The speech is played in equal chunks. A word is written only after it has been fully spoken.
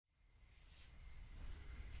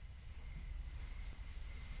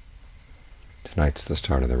Tonight's the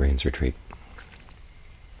start of the rains retreat.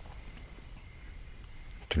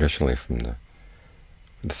 Traditionally, from the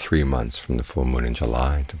 3 months from the full moon in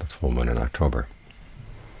July to the full moon in October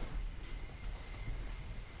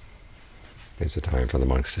is a time for the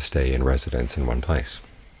monks to stay in residence in one place.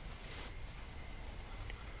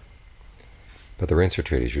 But the rains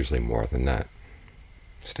retreat is usually more than that.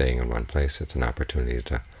 Staying in one place, it's an opportunity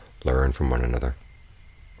to learn from one another,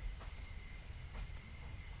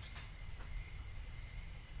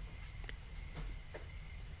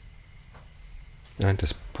 and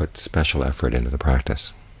just put special effort into the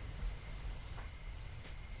practice.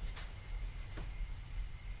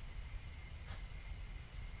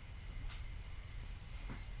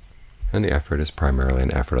 And the effort is primarily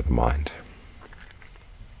an effort of the mind.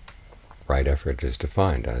 Right effort is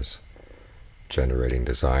defined as generating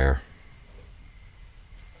desire,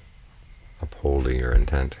 upholding your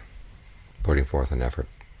intent, putting forth an effort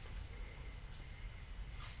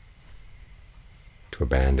to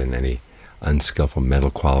abandon any unskillful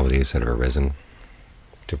mental qualities that have arisen,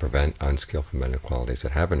 to prevent unskillful mental qualities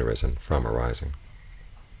that haven't arisen from arising,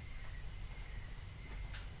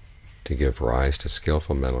 to give rise to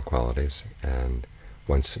skillful mental qualities, and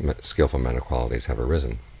once skillful mental qualities have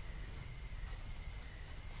arisen,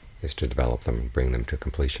 is to develop them and bring them to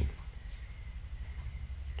completion.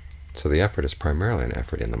 So the effort is primarily an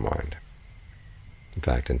effort in the mind. In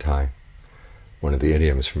fact, in Thai, one of the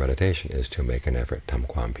idioms for meditation is to make an effort, tam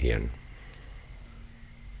kwam pien.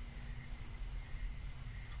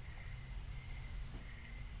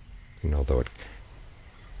 And although it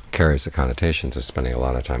carries the connotations of spending a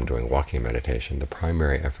lot of time doing walking meditation, the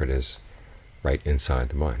primary effort is right inside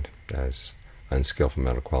the mind. As unskillful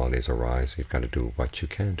mental qualities arise, you've got to do what you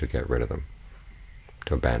can to get rid of them,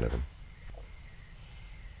 to abandon them,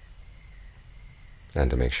 and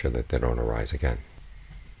to make sure that they don't arise again.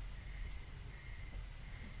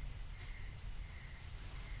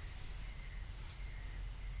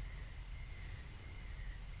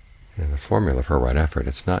 And the formula for right effort,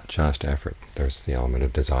 it's not just effort. There's the element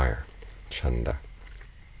of desire, chanda.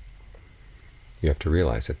 You have to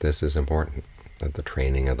realize that this is important, that the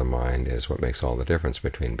training of the mind is what makes all the difference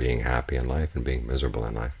between being happy in life and being miserable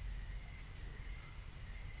in life.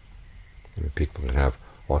 People can have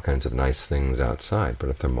all kinds of nice things outside, but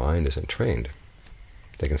if their mind isn't trained,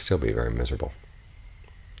 they can still be very miserable,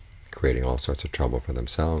 creating all sorts of trouble for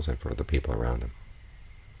themselves and for the people around them.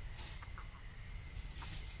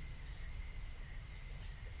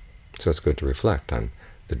 So it's good to reflect on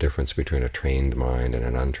the difference between a trained mind and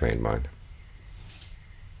an untrained mind.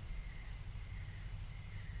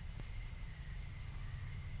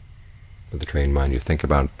 With the trained mind, you think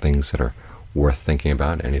about things that are worth thinking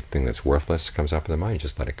about. Anything that's worthless comes up in the mind, you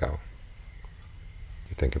just let it go.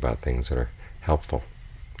 You think about things that are helpful,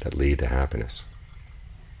 that lead to happiness.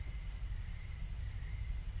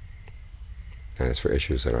 And as for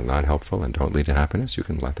issues that are not helpful and don't lead to happiness, you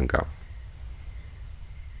can let them go.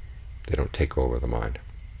 They don't take over the mind.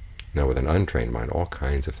 Now, with an untrained mind, all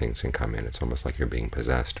kinds of things can come in. It's almost like you're being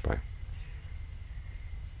possessed by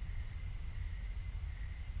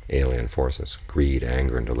alien forces, greed,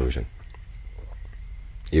 anger, and delusion.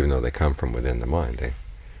 Even though they come from within the mind,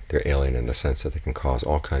 they're alien in the sense that they can cause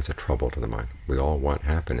all kinds of trouble to the mind. We all want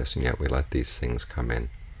happiness, and yet we let these things come in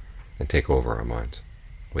and take over our minds.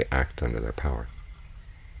 We act under their power.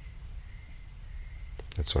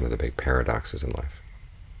 That's one of the big paradoxes in life.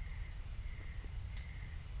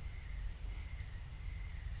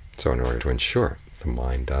 So in order to ensure the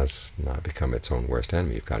mind does not become its own worst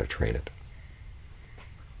enemy, you've got to train it.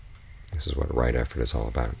 This is what right effort is all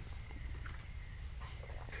about.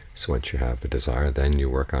 So once you have the desire, then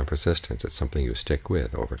you work on persistence. It's something you stick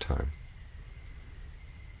with over time.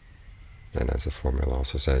 And as the formula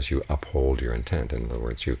also says, you uphold your intent. In other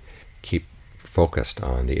words, you keep focused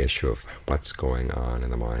on the issue of what's going on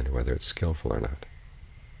in the mind, whether it's skillful or not.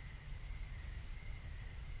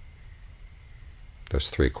 Those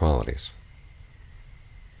three qualities,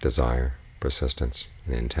 desire, persistence,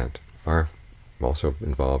 and intent, are also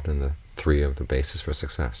involved in the three of the basis for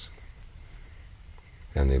success.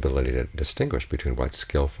 And the ability to distinguish between what's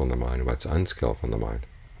skillful in the mind and what's unskillful in the mind,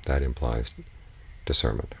 that implies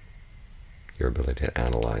discernment, your ability to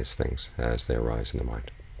analyze things as they arise in the mind.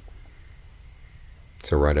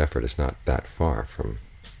 So right effort is not that far from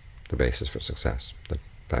the basis for success. In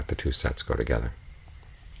fact, the two sets go together.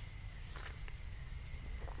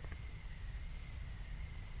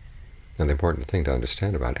 And the important thing to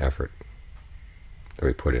understand about effort that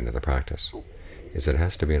we put into the practice is that it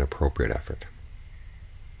has to be an appropriate effort.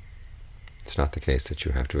 It's not the case that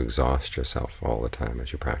you have to exhaust yourself all the time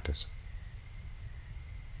as you practice.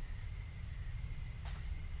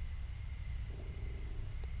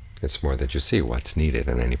 It's more that you see what's needed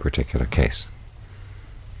in any particular case.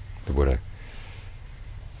 The Buddha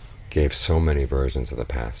gave so many versions of the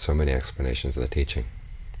path, so many explanations of the teaching,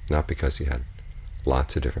 not because he had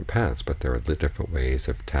lots of different paths, but there are different ways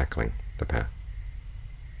of tackling the path.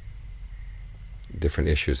 Different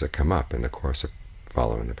issues that come up in the course of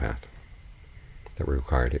following the path that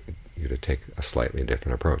require you to take a slightly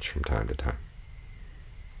different approach from time to time.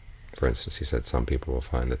 For instance, he said some people will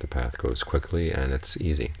find that the path goes quickly and it's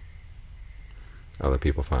easy. Other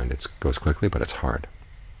people find it goes quickly but it's hard.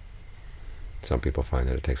 Some people find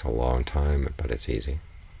that it takes a long time but it's easy.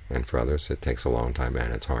 And for others it takes a long time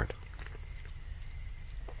and it's hard.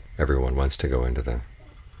 Everyone wants to go into the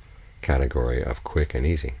category of quick and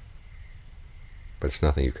easy. But it's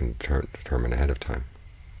nothing you can determine ahead of time.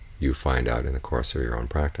 You find out in the course of your own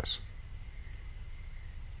practice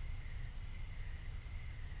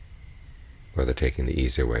whether taking the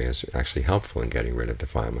easier way is actually helpful in getting rid of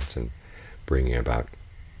defilements and bringing about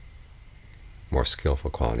more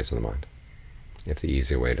skillful qualities of the mind. If the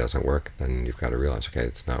easier way doesn't work, then you've got to realize, okay,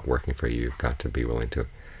 it's not working for you. You've got to be willing to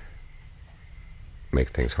make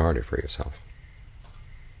things harder for yourself.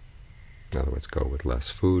 In other words, go with less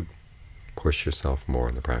food, push yourself more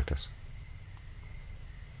in the practice.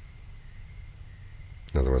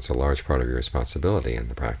 In other words, a large part of your responsibility in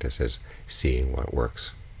the practice is seeing what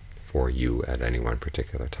works for you at any one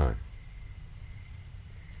particular time,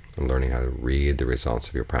 and learning how to read the results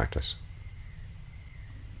of your practice,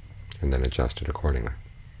 and then adjust it accordingly.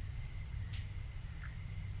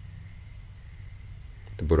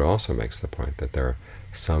 The Buddha also makes the point that there are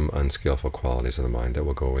some unskillful qualities of the mind that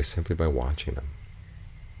will go away simply by watching them.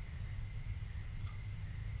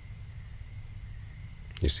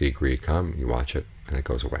 You see greed come, you watch it, and it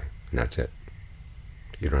goes away, and that's it.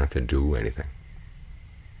 You don't have to do anything.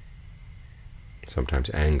 Sometimes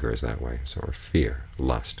anger is that way, or fear,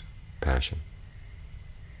 lust, passion.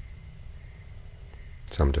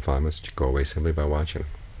 Some defilements go away simply by watching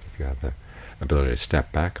them. If you have the ability to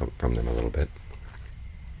step back from them a little bit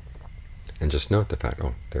and just note the fact,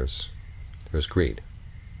 oh, there's greed.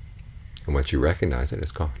 And once you recognize it,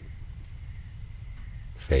 it's gone.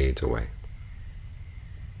 Fades away.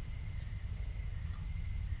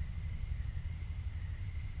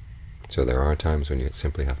 So there are times when you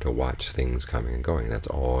simply have to watch things coming and going. That's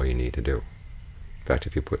all you need to do. In fact,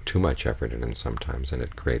 if you put too much effort in it sometimes, then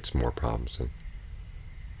it creates more problems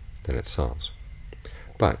than it solves.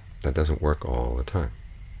 But that doesn't work all the time.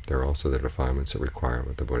 There are also the defilements that require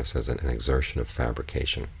what the Buddha says, an exertion of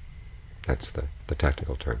fabrication. That's the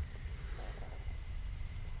technical term.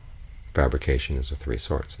 Fabrication is of three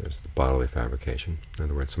sorts. There's the bodily fabrication. In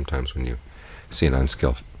other words, sometimes when you see an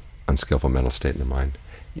unskillful mental state in the mind,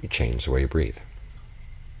 you change the way you breathe,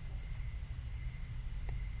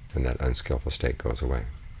 and that unskillful state goes away.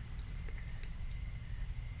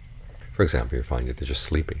 For example, you find that you're just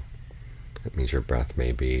sleepy. That means your breath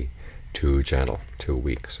may be too gentle, too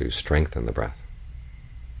weak, so you strengthen the breath.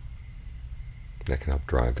 That can help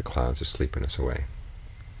drive the clouds of sleepiness away.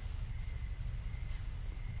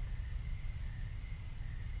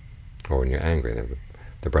 Or when you're angry,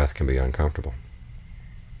 the breath can be uncomfortable.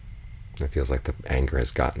 It feels like the anger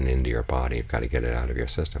has gotten into your body. You've got to get it out of your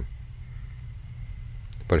system.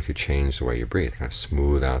 But if you change the way you breathe, kind of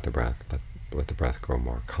smooth out the breath, let the breath grow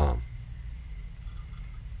more calm,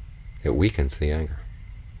 it weakens the anger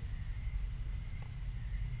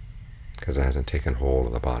because it hasn't taken hold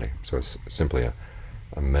of the body. So it's simply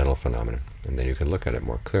a mental phenomenon, and then you can look at it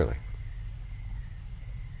more clearly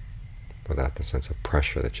without the sense of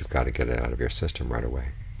pressure that you've got to get it out of your system right away.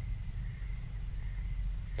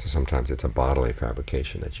 So sometimes it's a bodily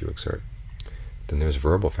fabrication that you exert. Then there's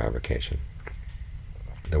verbal fabrication,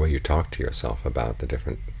 the way you talk to yourself about the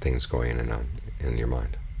different things going in and on in your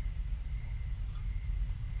mind.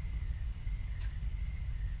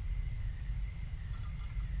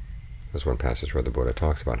 There's one passage where the Buddha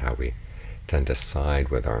talks about how we tend to side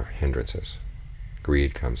with our hindrances.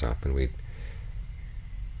 Greed comes up, and we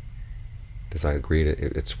decide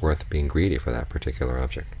it's worth being greedy for that particular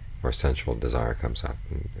object. Or sensual desire comes up,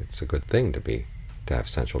 and it's a good thing to have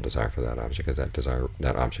sensual desire for that object, because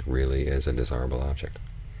that object really is a desirable object.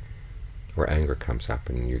 Or anger comes up,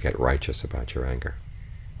 and you get righteous about your anger.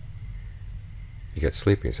 You get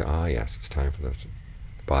sleepy, and you say, ah, yes, it's time for this.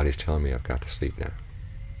 The body's telling me I've got to sleep now.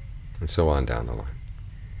 And so on down the line.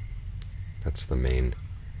 That's the main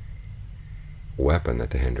weapon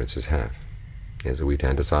that the hindrances have, is that we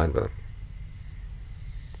tend to side with them.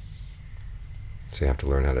 So you have to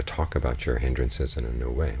learn how to talk about your hindrances in a new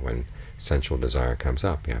way. When sensual desire comes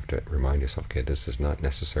up, you have to remind yourself, okay, this is not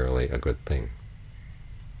necessarily a good thing.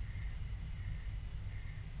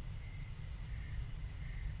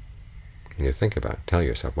 And you think about it, tell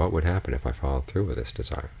yourself, what would happen if I followed through with this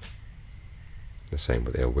desire? The same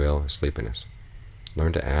with ill will or sleepiness.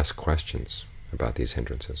 Learn to ask questions about these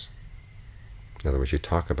hindrances. In other words, you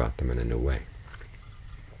talk about them in a new way.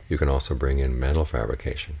 You can also bring in mental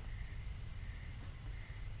fabrication,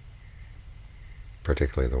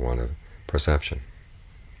 particularly the one of perception.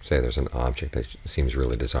 Say there's an object that seems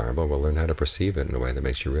really desirable, well, learn how to perceive it in a way that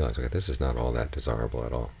makes you realize, okay, this is not all that desirable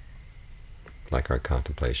at all. Like our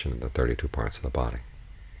contemplation of the 32 parts of the body.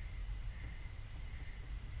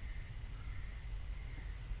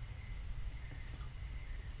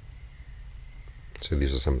 So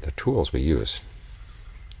these are some of the tools we use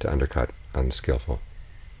to undercut unskillful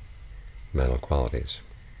mental qualities.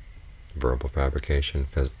 Verbal fabrication,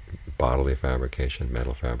 bodily fabrication,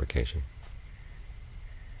 mental fabrication.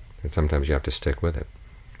 And sometimes you have to stick with it.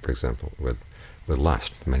 For example, with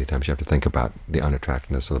lust, many times you have to think about the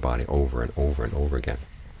unattractiveness of the body over and over and over again.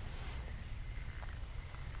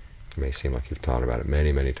 It may seem like you've thought about it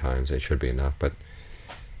many, many times, it should be enough, but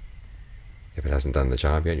if it hasn't done the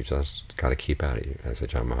job yet, you just got to keep at it. As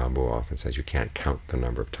Ajahn Mahabhu often says, you can't count the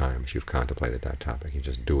number of times you've contemplated that topic. You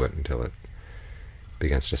just do it until it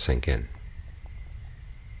begins to sink in.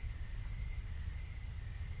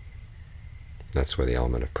 That's where the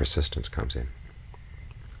element of persistence comes in.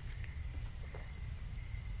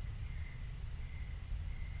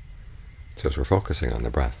 So as we're focusing on the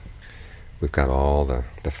breath, we've got all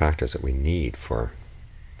the factors that we need for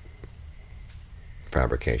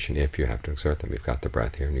fabrication, if you have to exert them. You've got the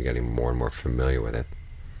breath here, and you're getting more and more familiar with it,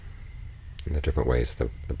 and the different ways the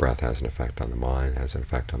breath has an effect on the mind, has an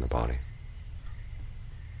effect on the body.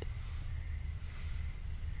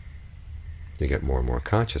 You get more and more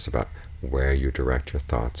conscious about where you direct your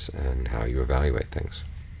thoughts and how you evaluate things.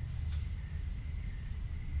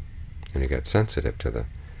 And you get sensitive to the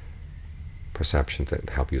perceptions that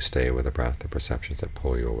help you stay with the breath, the perceptions that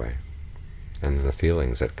pull you away, and the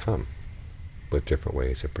feelings that come with different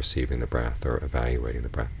ways of perceiving the breath or evaluating the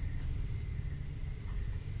breath.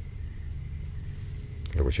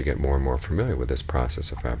 In other words, you get more and more familiar with this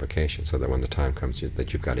process of fabrication, so that when the time comes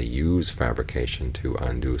that you've got to use fabrication to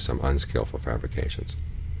undo some unskillful fabrications,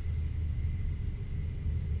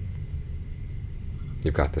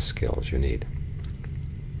 you've got the skills you need.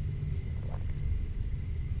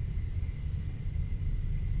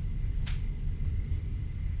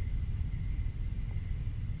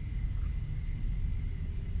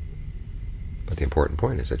 But the important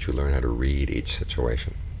point is that you learn how to read each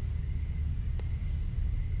situation,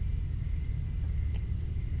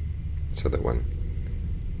 so that when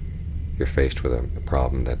you're faced with a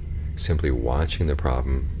problem, that simply watching the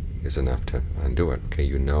problem is enough to undo it. Okay,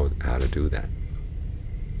 you know how to do that.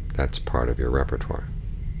 That's part of your repertoire.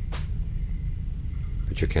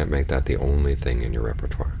 But you can't make that the only thing in your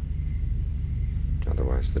repertoire.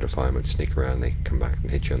 Otherwise the defilements sneak around, they come back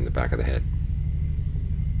and hit you in the back of the head.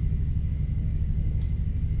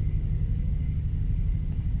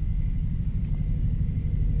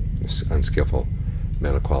 Unskillful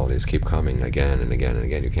mental qualities keep coming again and again and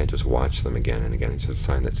again. You can't just watch them again and again. It's just a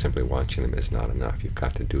sign that simply watching them is not enough. You've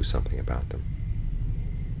got to do something about them.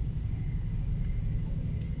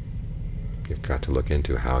 You've got to look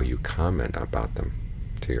into how you comment about them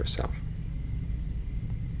to yourself,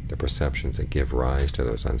 the perceptions that give rise to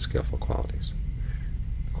those unskillful qualities,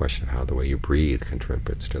 the question of how the way you breathe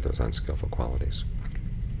contributes to those unskillful qualities.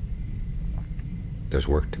 There's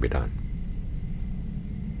work to be done.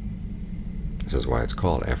 This is why it's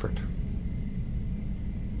called effort.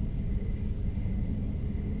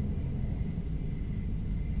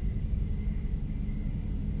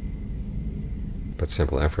 But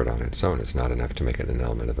simple effort on its own is not enough to make it an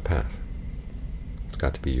element of the path. It's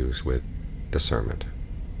got to be used with discernment.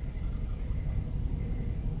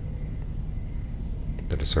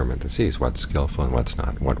 The discernment that sees what's skillful and what's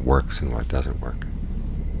not, what works and what doesn't work.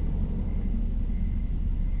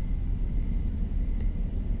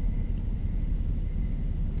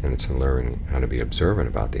 And it's in learning how to be observant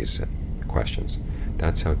about these questions.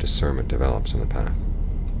 That's how discernment develops on the path.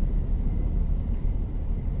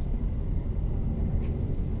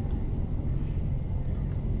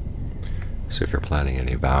 So if you're planning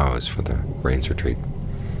any vows for the Rains Retreat,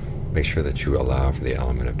 make sure that you allow for the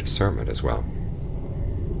element of discernment as well.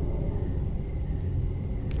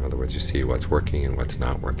 In other words, you see what's working and what's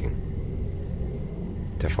not working,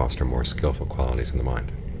 to foster more skillful qualities in the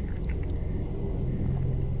mind.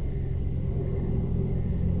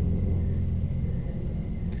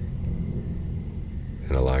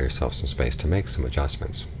 And allow yourself some space to make some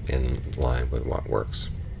adjustments in line with what works.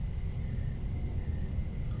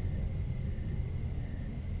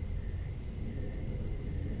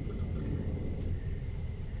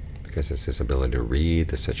 because it's this ability to read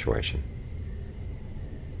the situation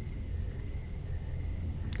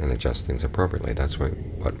and adjust things appropriately. That's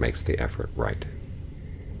what makes the effort right.